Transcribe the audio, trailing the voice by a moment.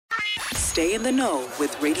Stay in the know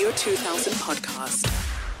with Radio 2000 podcast.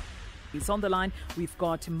 It's on the line. We've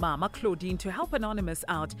got Mme Claudine to help Anonymous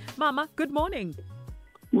out. Mama, good morning.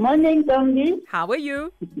 Morning, Dondi. How are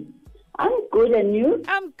you? I'm good, and you?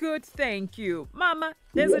 I'm good, thank you. Mama,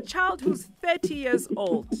 there's a child who's 30 years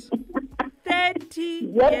old. 30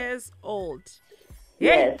 years old.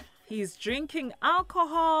 Yes. He's drinking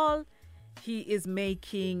alcohol. He is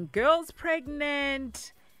making girls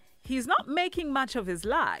pregnant. He's not making much of his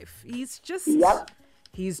life. He's just...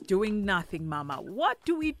 He's doing nothing, Mama. What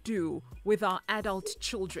do we do with our adult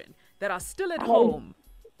children that are still at home?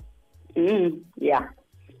 Yeah.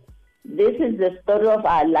 This is the story of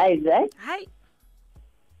our lives, right? Hi.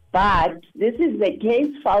 But this is the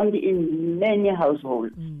case found in many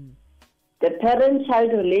households. The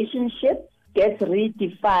parent-child relationship gets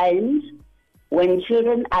redefined when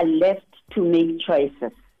children are left to make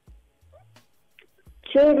choices.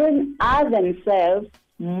 Children are themselves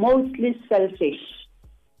mostly selfish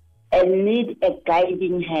and need a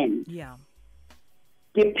guiding hand. Yeah.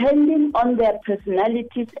 Depending on their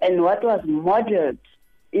personalities and what was modeled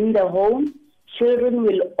in the home, children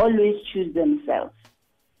will always choose themselves.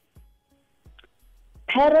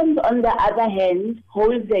 Parents, on the other hand,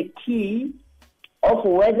 hold the key of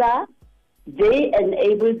whether they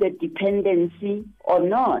enable the dependency or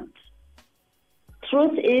not.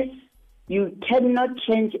 Truth is, you cannot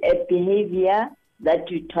change a behavior that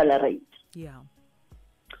you tolerate. Yeah.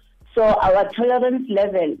 So our tolerance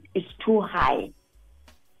level is too high.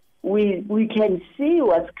 We can see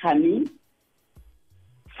what's coming.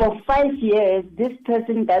 For 5 years, this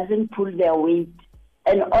person doesn't pull their weight,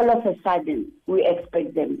 and all of a sudden, we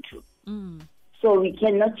expect them to. So we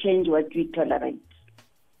cannot change what we tolerate.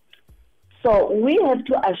 So we have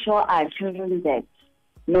to assure our children that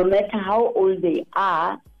no matter how old they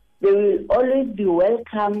are, they will always be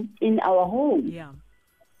welcome in our home. Yeah.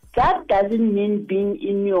 That doesn't mean being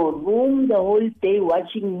in your room the whole day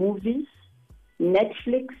watching movies,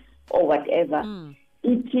 Netflix, or whatever,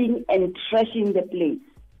 eating and trashing the place.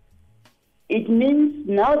 It means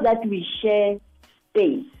now that we share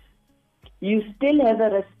space, you still have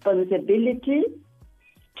a responsibility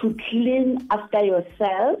to clean after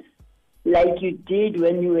yourself like you did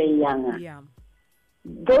when you were younger. Yeah.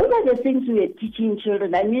 Those are the things we are teaching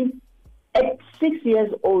children. I mean, at 6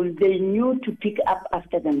 years old, they knew to pick up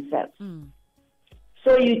after themselves.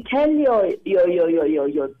 So you tell your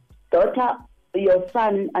daughter, your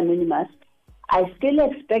son, Anonymous, I still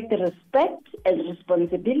expect respect and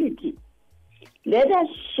responsibility. Let us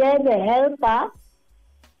share the helper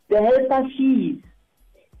fees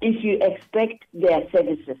if you expect their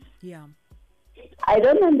services. Yeah. I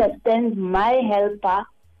don't understand my helper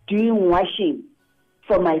doing washing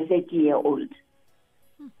for my 30-year-old.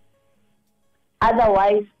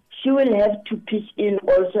 Otherwise, she will have to pitch in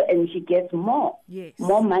also, and she gets more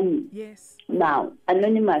money. Yes. Now,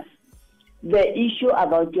 Anonymous, the issue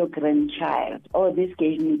about your grandchild, this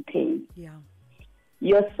gave me pain. Yeah.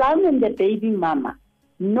 Your son and the baby mama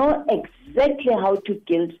know exactly how to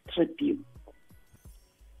guilt trip you.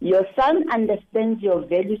 Your son understands your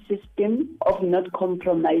value system of not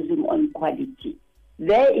compromising on quality.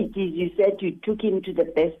 There it is, you said you took him to the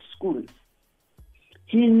best schools.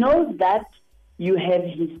 He knows that you have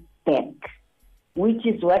his back, which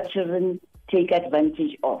is what children take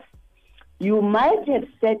advantage of. You might have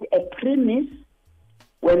set a premise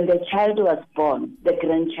when the child was born, the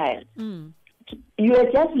grandchild. You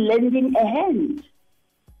are just lending a hand.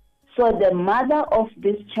 So the mother of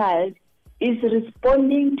this child is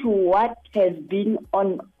responding to what has been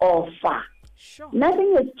on offer. Sure.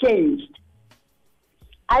 Nothing has changed.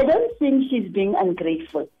 I don't think she's being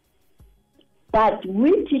ungrateful. But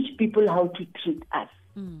we teach people how to treat us.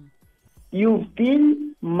 You've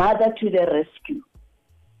been mother to the rescue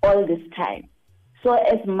all this time. So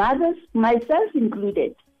as mothers, myself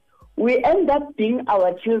included, we end up being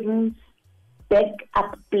our children's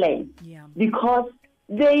backup plan because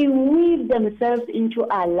they weave themselves into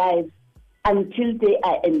our lives until they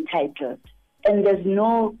are entitled. And there's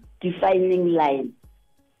no defining line.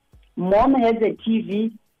 Mom has a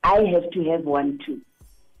TV, I have to have one too.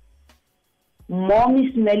 Mom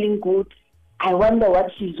is smelling good, I wonder what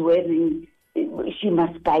she's wearing, she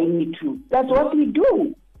must buy me too. That's what we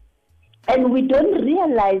do. And we don't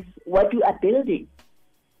realize what we are building.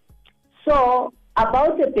 So,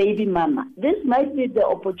 about the baby mama, this might be the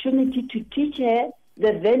opportunity to teach her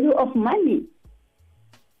the value of money.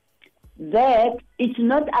 That it's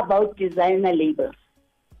not about designer labels,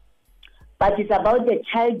 but it's about the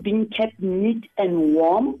child being kept neat and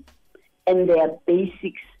warm and their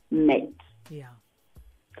basics met. Yeah.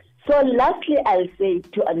 So lastly, I'll say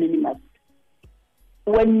to Anonymous,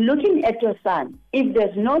 when looking at your son, if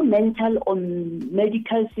there's no mental or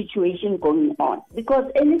medical situation going on, because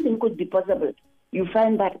anything could be possible, you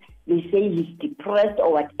find that they say he's depressed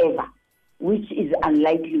or whatever, which is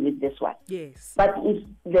unlikely with this one. Yes. But if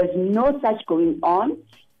there's no such going on,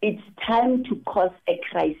 it's time to cause a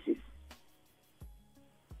crisis.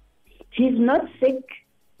 He's not sick,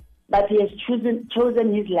 but he has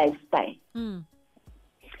chosen his lifestyle.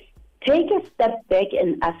 Take a step back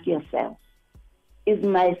and ask yourself, is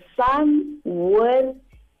my son worth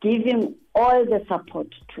giving all the support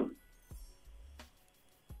to?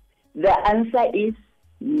 The answer is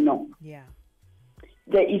no. Yeah.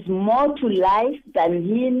 There is more to life than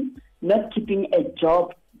him not keeping a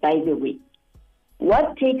job, by the way.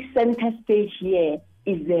 What takes center stage here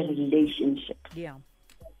is the relationship. Yeah.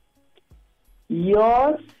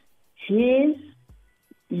 Yours, his,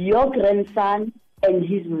 your grandson, and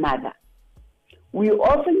his mother. We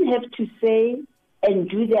often have to say and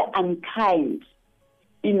do the unkind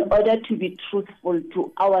in order to be truthful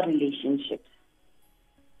to our relationships.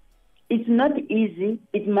 It's not easy.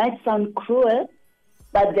 It might sound cruel,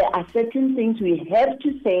 but there are certain things we have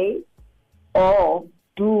to say or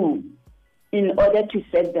do in order to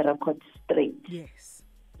set the record straight. Yes.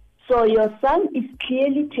 So your son is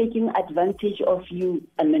clearly taking advantage of you,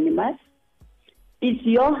 Anonymous. It's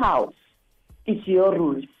your house. It's your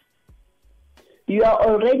rules. You are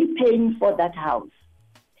already paying for that house.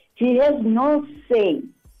 He has no say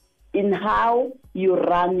in how you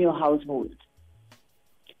run your household.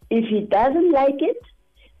 If he doesn't like it,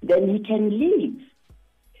 then he can leave.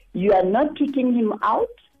 You are not kicking him out,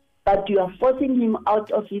 but you are forcing him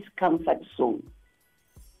out of his comfort zone.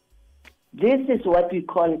 This is what we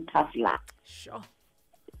call tough love. Sure.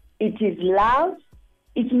 It is love.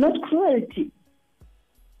 It's not cruelty.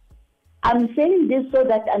 I'm saying this so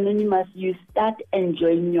that, Anonymous, you start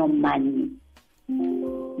enjoying your money.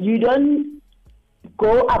 You don't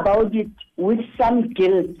go about it with some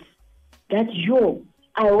guilt that,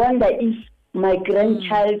 I wonder if my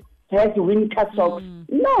grandchild has winter socks.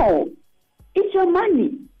 No, it's your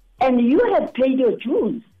money, and you have paid your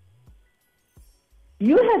dues.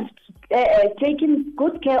 You have taken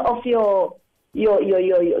good care of your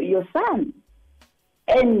son.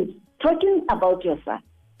 And talking about your son,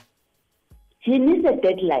 he needs a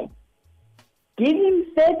deadline. Give him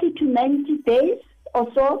 30 to 90 days or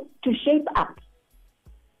so to shape up.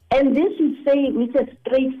 And this you say with a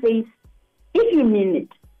straight face, if you mean it.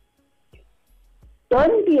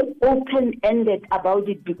 Don't be open-ended about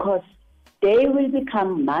it, because they will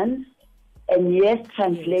become months and years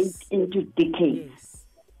translate into decades. Yes.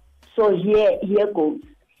 So here goes.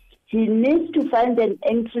 He needs to find an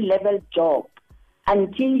entry-level job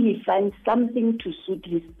until he finds something to suit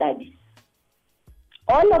his studies.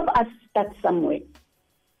 All of us start somewhere.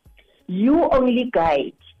 You only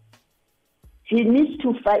guide. He needs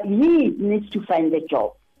to find a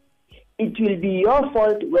job. It will be your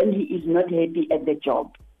fault when he is not happy at the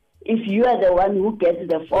job. If you are the one who gets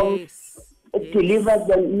the phone, delivers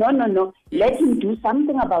them, no. Let him do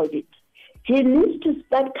something about it. He needs to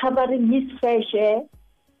start covering his fair share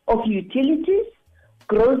of utilities,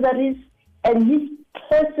 groceries, and his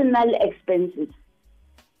personal expenses.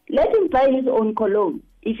 Let him buy his own cologne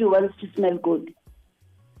if he wants to smell good.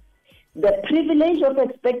 The privilege of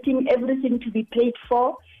expecting everything to be paid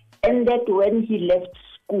for ended when he left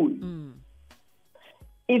school.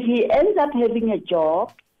 If he ends up having a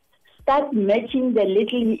job, start matching the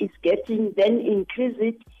little he is getting, then increase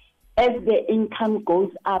it as the income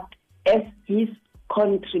goes up as his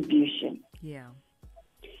contribution. Yeah.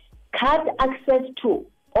 Cut access to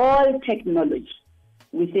all technology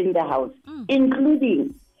within the house,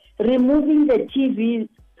 including removing the TV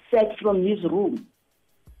set from his room.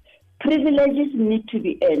 Privileges need to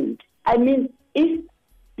be earned. I mean, if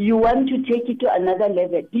you want to take it to another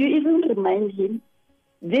level, you even remind him,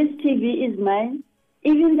 this TV is mine,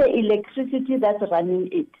 even the electricity that's running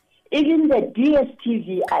it, even the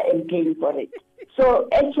DSTV, I am paying for it. So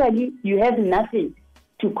actually, you have nothing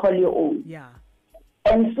to call your own. Yeah.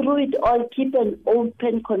 And through it all, keep an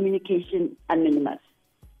open communication, Anonymous.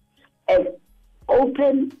 An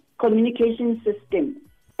open communication system,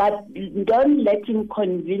 but don't let him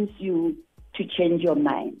convince you to change your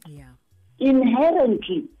mind. Yeah.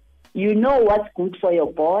 Inherently, you know what's good for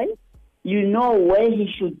your boy. You know where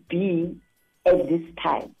he should be at this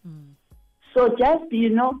time. So just,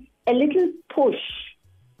 a little push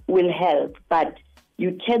will help, but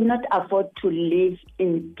you cannot afford to live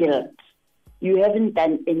in guilt. You haven't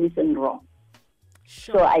done anything wrong.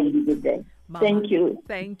 Sure. So I leave it there. Mama, thank you.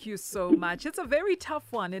 Thank you so much. It's a very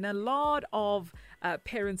tough one, and a lot of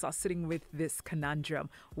parents are sitting with this conundrum.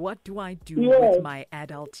 What do I do Yes. with my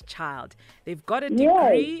adult child? They've got a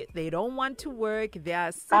degree. They don't want to work. They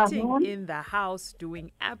are sitting in the house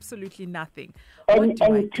doing absolutely nothing. What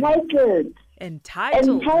do I do?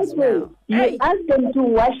 Entitled as well. You ask them to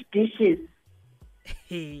wash dishes.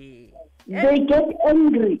 Hey. They get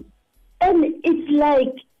angry. And it's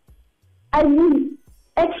like, I mean,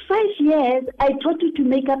 at 5 years, I taught you to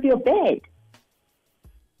make up your bed.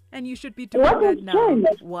 And you should be doing that now.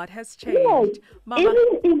 Changed? What has changed? Yes. Mama, Even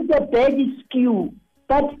if the bed is skew,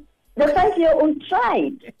 but the 5-year-old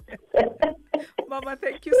tried. Mama,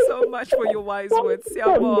 thank you so much for your wise words.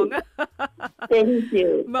 Siyabonga. Thank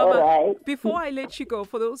you. Mama, All right. before I let you go,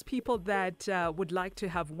 for those people that would like to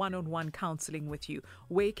have one-on-one counseling with you,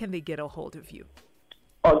 where can they get a hold of you?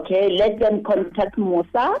 Okay, let them contact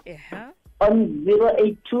Musa on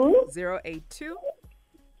 082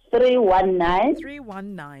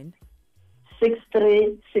 319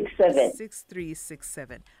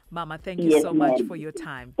 6367. Mama, thank you so much for your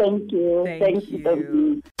time. Thank you. Thank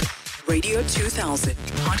you. Radio 2000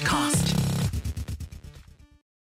 podcast.